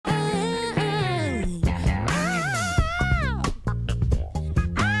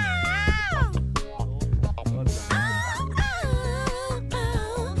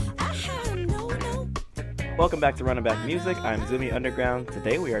Welcome back to Running Back Music. I'm Zumi Underground.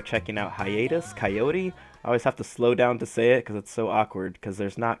 Today we are checking out Hiatus Kaiyote. I always have to slow down to say it because it's so awkward because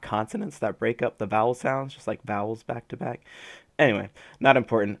there's not consonants that break up the vowel sounds, just like vowels back to back. Anyway, not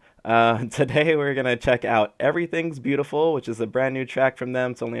important. Today we're going to check out Everything's Beautiful, which is a brand new track from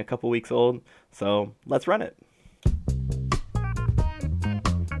them. It's only a couple weeks old, so let's run it.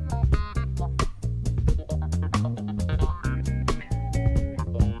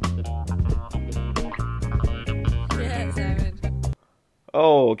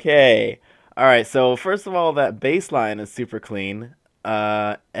 Okay. Alright, so first of all, that bass line is super clean.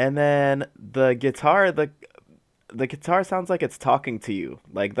 And then the guitar, the guitar sounds like it's talking to you.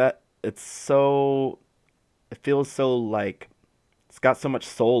 Like that, it feels so like, it's got so much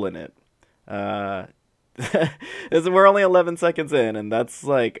soul in it. We're only 11 seconds in, and that's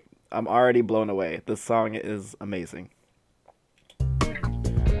like, I'm already blown away. This song is amazing.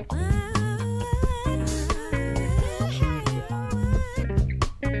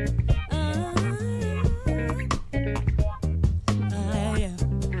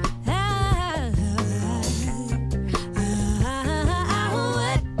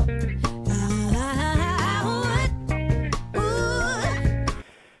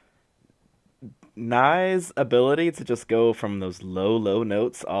 Nye's ability to just go from those low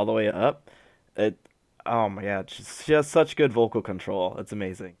notes all the way up, oh my god, she has such good vocal control. It's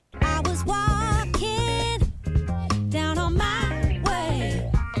amazing. I was walking down on my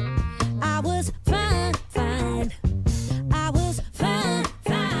way. I was fine. I was fine.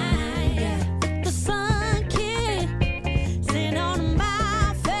 The sun kissing on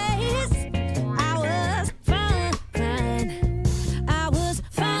my face. I was fine. I was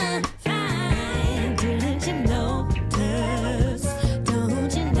fine. Didn't you notice?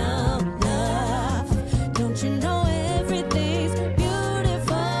 Don't you know love? Don't you know everything's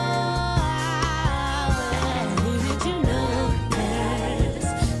beautiful? Didn't you notice?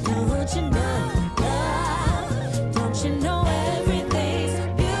 Don't you know love? Don't you know everything's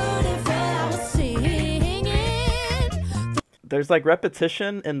beautiful? I was singing. There's like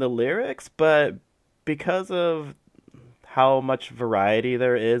repetition in the lyrics, but because of how much variety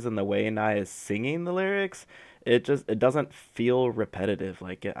there is in the way Nye is singing the lyrics, it doesn't feel repetitive.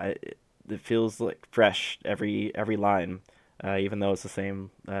 Like it feels like fresh every line, even though it's the same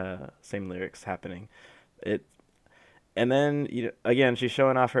lyrics happening. And then again, she's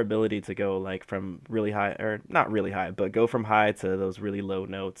showing off her ability to go like from really high, or not really high, but go from high to those really low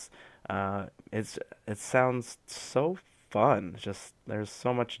notes. It sounds so fun. Just there's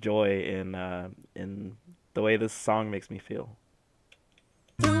so much joy in the way this song makes me feel.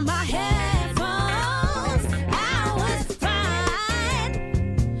 Through my headphones, I was fine.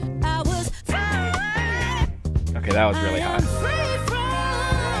 Okay, that was really high.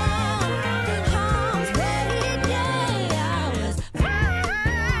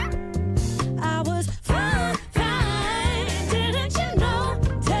 I was fine. Didn't you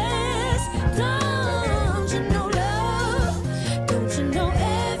notice? Don't you know love? Don't you know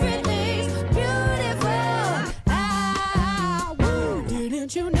everything's beautiful?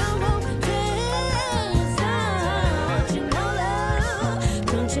 Didn't you know this? Don't you know love?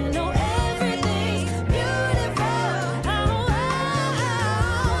 Don't you know everything's beautiful?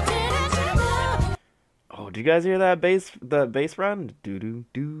 Didn't you know? Oh, do you guys hear that bass? The bass run? Do do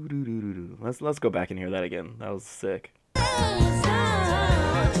do do do do do. Let's go back and hear that again. That was sick. Don't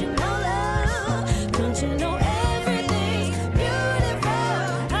you know love? Don't you know everything's beautiful?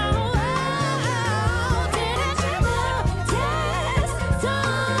 Didn't you know? Yes.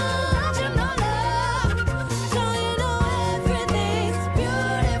 Don't you know love? Don't you know everything's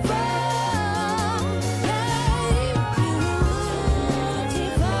beautiful?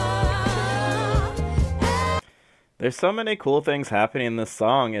 Beautiful. There's so many cool things happening in this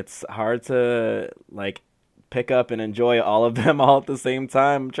song. It's hard to like pick up and enjoy all of them all at the same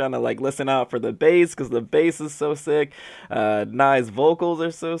time. I'm trying to like listen out for the bass because the bass is so sick. Nye's vocals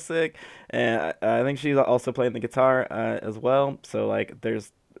are so sick, and I think she's also playing the guitar as well. So like, I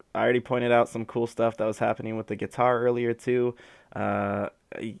already pointed out some cool stuff that was happening with the guitar earlier too. I'm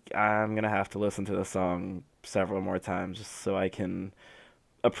gonna have to listen to the song several more times just so I can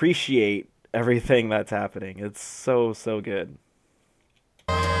appreciate everything that's happening. It's so good.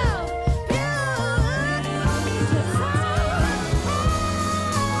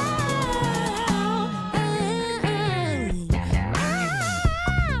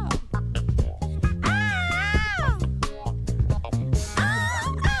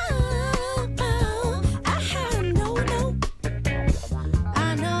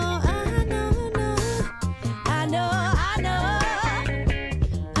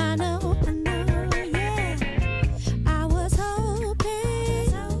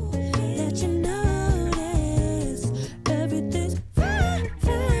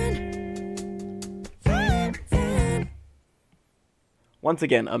 Once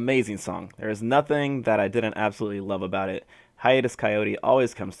again, amazing song. There is nothing that I didn't absolutely love about it. Hiatus Kaiyote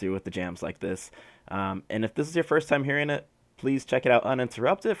always comes through with the jams like this. And if this is your first time hearing it, please check it out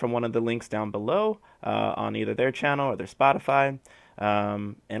uninterrupted from one of the links down below on either their channel or their Spotify.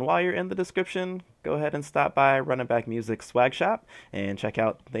 And while you're in the description, go ahead and stop by Running Back Music Swag Shop and check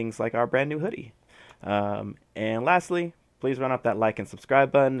out things like our brand new hoodie. And lastly, please run up that like and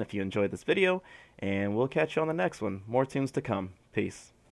subscribe button if you enjoyed this video, and we'll catch you on the next one. More tunes to come. Peace.